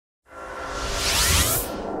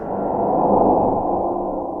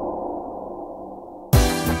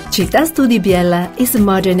Città Studi Biella is a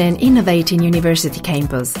modern and innovating university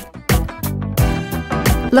campus.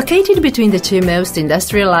 Located between the two most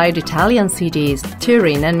industrialized Italian cities,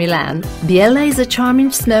 Turin and Milan, Biella is a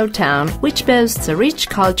charming small town which boasts a rich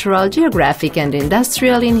cultural, geographic and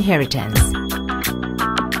industrial inheritance.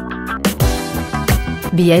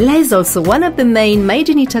 Biella is also one of the main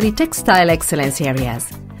made-in-Italy textile excellence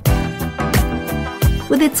areas.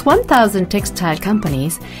 With its 1,000 textile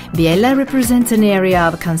companies, Biella represents an area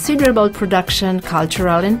of considerable production,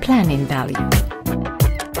 cultural and planning value.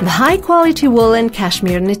 The high-quality wool and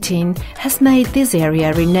cashmere knitting has made this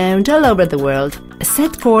area renowned all over the world, a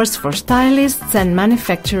set course for stylists and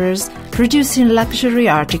manufacturers producing luxury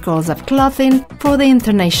articles of clothing for the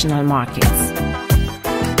international markets.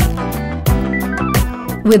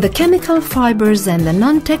 With the chemical fibers and the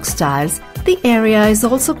non-textiles, the area is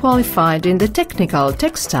also qualified in the technical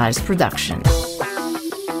textiles production.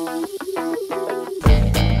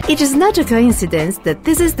 It is not a coincidence that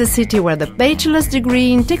this is the city where the bachelor's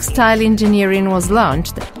degree in textile engineering was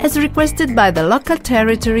launched, as requested by the local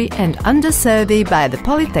territory and under survey by the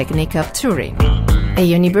Polytechnic of Turin, a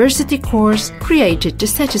university course created to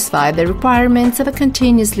satisfy the requirements of a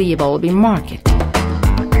continuously evolving market.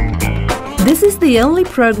 This is the only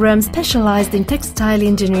program specialized in textile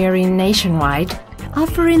engineering nationwide,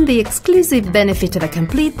 offering the exclusive benefit of a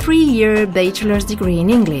complete 3-year bachelor's degree in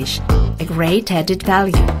English, a great added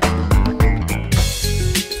value.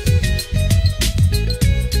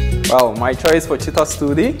 Well, my choice for Città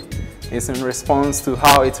Studi is in response to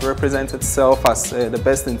how it represents itself as the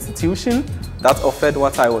best institution that offered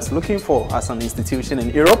what I was looking for as an institution in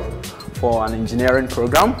Europe for an engineering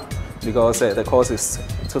program, because the course is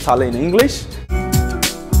totally in English.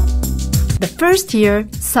 The first year,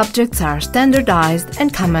 subjects are standardized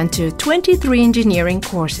and common to 23 engineering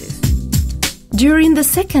courses. During the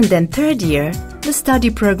second and third year, the study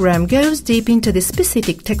program goes deep into the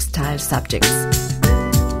specific textile subjects.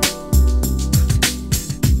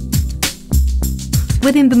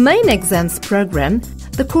 Within the main exams program,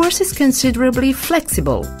 the course is considerably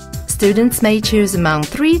flexible. Students may choose among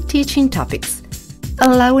 3 teaching topics,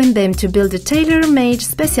 allowing them to build a tailor-made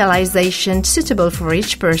specialization suitable for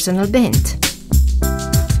each personal bent.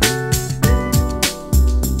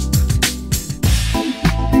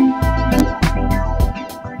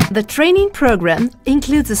 The training program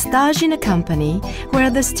includes a stage in a company where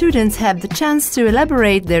the students have the chance to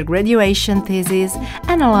elaborate their graduation thesis,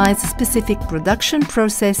 analyze specific production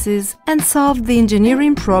processes, and solve the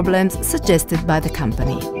engineering problems suggested by the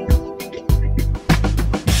company.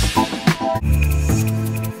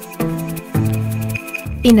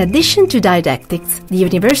 In addition to didactics, the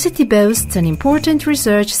university boasts an important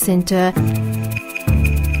research center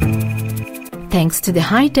thanks to the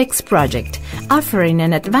High-Tex project, offering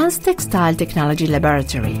an advanced textile technology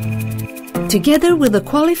laboratory. Together with a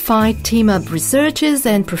qualified team of researchers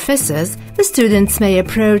and professors, the students may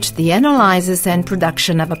approach the analysis and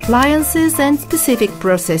production of appliances and specific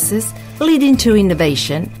processes, leading to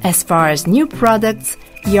innovation as far as new products,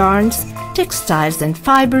 yarns, textiles and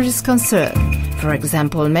fibers is concerned. For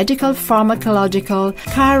example, medical, pharmacological,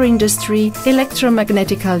 car industry,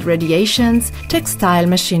 electromagnetical radiations, textile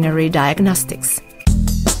machinery diagnostics.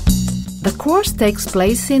 The course takes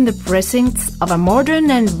place in the precincts of a modern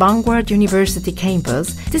and vanguard university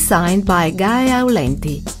campus designed by Guy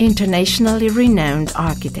Aulenti, internationally renowned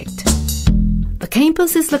architect. The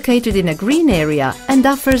campus is located in a green area and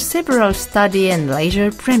offers several study and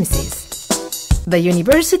leisure premises. The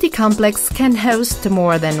university complex can host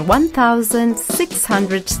more than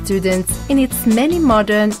 1,600 students in its many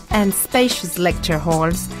modern and spacious lecture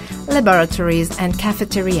halls, laboratories and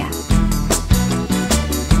cafeteria.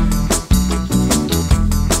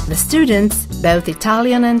 The students, both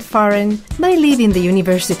Italian and foreign, may live in the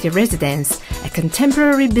university residence, a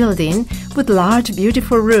contemporary building with large,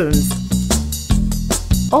 beautiful rooms,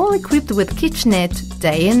 all equipped with kitchenette,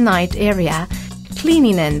 day and night area,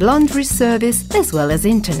 cleaning and laundry service, as well as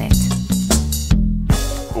internet.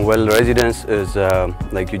 Well, residence is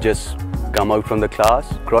like you just come out from the class,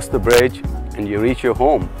 cross the bridge, and you reach your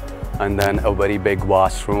home. And then a very big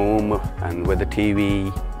washroom, and with the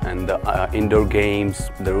TV and the indoor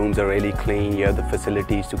games. The rooms are really clean. You have the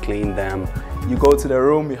facilities to clean them. You go to the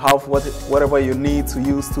room, you have whatever you need to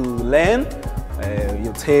use to learn.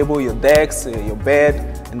 Your table, your desks, your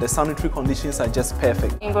bed, and the sanitary conditions are just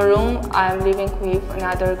perfect. In the room, I'm living with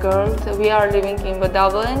another girl. So we are living in the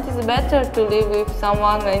double, and it's better to live with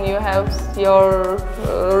someone when you have your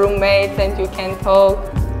roommates and you can talk.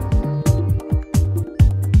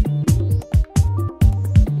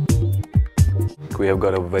 we have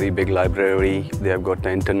got a very big library. They have got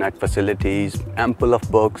the internet facilities, ample of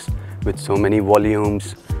books with so many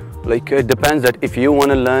volumes. Like it depends that if you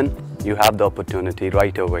want to learn, you have the opportunity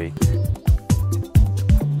right away.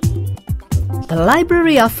 The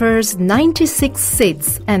library offers 96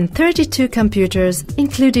 seats and 32 computers,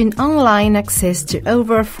 including online access to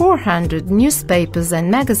over 400 newspapers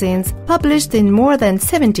and magazines published in more than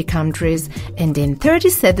 70 countries and in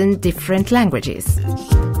 37 different languages.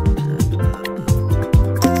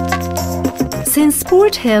 Since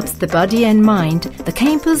sport helps the body and mind, the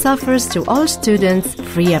campus offers to all students,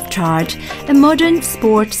 free of charge, a modern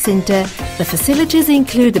sports center. The facilities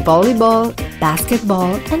include volleyball,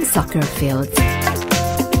 basketball and soccer fields.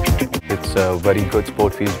 It's a very good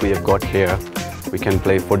sport field we have got here. We can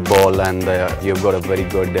play football, and you've got a very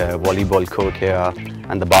good volleyball court here,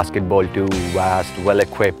 and the basketball too, vast, well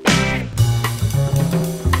equipped.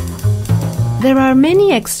 There are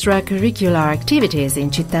many extracurricular activities in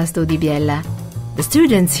Città Studi Biella. The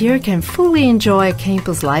students here can fully enjoy a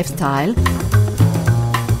campus lifestyle.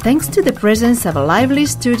 Thanks to the presence of a lively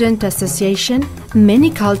student association,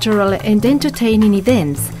 many cultural and entertaining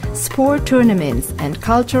events, sport tournaments and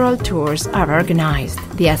cultural tours are organized.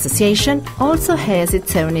 The association also has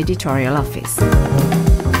its own editorial office.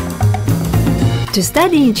 To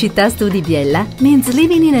study in Città Studi Biella means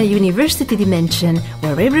living in a university dimension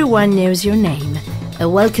where everyone knows your name, a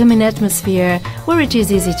welcoming atmosphere where it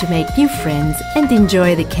is easy to make new friends and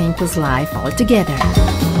enjoy the campus life altogether.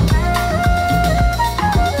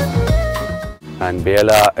 And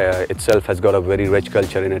Biella itself has got a very rich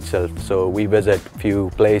culture in itself. So we visit few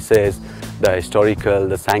places, the historical,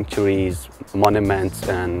 the sanctuaries, monuments,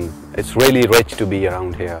 and it's really rich to be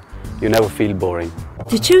around here. You never feel boring.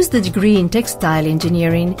 To choose the degree in textile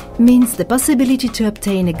engineering means the possibility to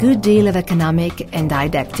obtain a good deal of economic and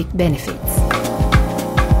didactic benefits.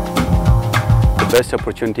 The best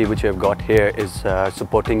opportunity which you have got here is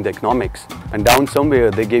supporting the economics. And down somewhere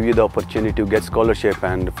they give you the opportunity to get scholarship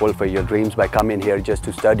and fulfill your dreams by coming here just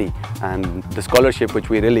to study. And the scholarship which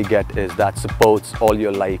we really get is that supports all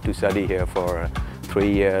your life to study here for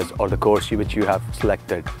 3 years or the course which you have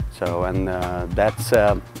selected. So, and that's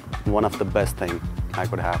one of the best things I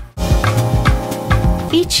could have.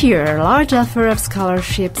 Each year, a large offer of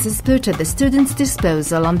scholarships is put at the students'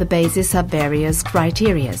 disposal on the basis of various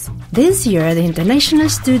criteria. This year, the international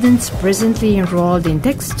students presently enrolled in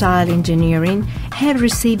textile engineering have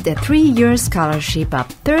received a 3-year scholarship of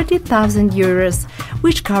 €30,000,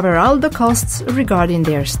 which cover all the costs regarding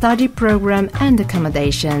their study program and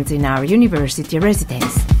accommodations in our university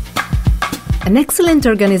residence. An excellent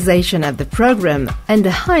organization of the program and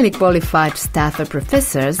a highly qualified staff of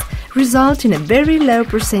professors result in a very low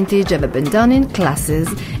percentage of abandoning classes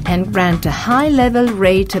and grant a high-level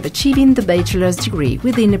rate of achieving the bachelor's degree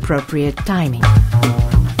within appropriate timing.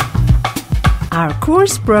 Our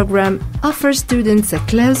course program offers students a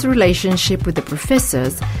close relationship with the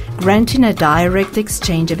professors, granting a direct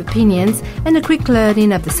exchange of opinions and a quick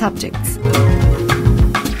learning of the subjects.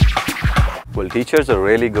 Well, teachers are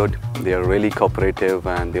really good, they are really cooperative,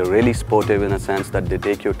 and they're really supportive in a sense that they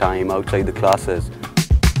take your time outside the classes.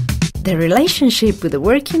 The relationship with the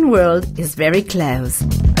working world is very close.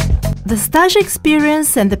 The stage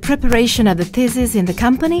experience and the preparation of the thesis in the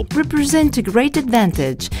company represent a great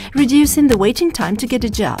advantage, reducing the waiting time to get a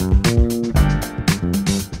job.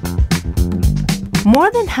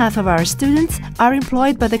 More than half of our students are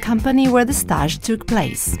employed by the company where the stage took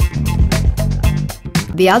place.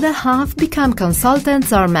 The other half become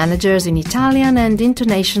consultants or managers in Italian and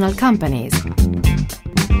international companies.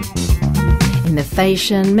 In the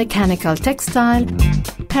fashion, mechanical, textile,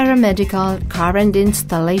 paramedical, car and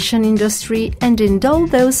installation industry, and in all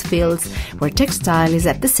those fields where textile is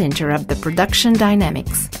at the center of the production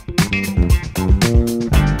dynamics.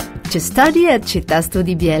 To study at Città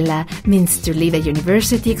Studi Biella means to live a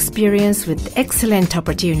university experience with excellent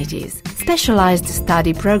opportunities, specialized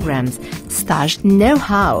study programs, stage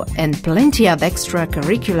know-how, and plenty of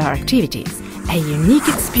extracurricular activities. A unique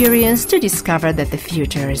experience to discover that the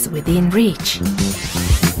future is within reach.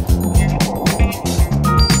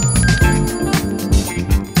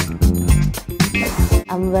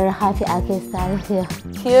 I'm very happy I can study here.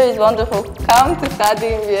 Here is wonderful. Come to study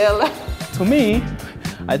in Biella. To me,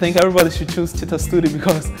 I think everybody should choose Città Studi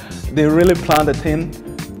because they really plan the thing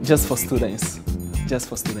just for students. Just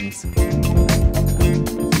for students.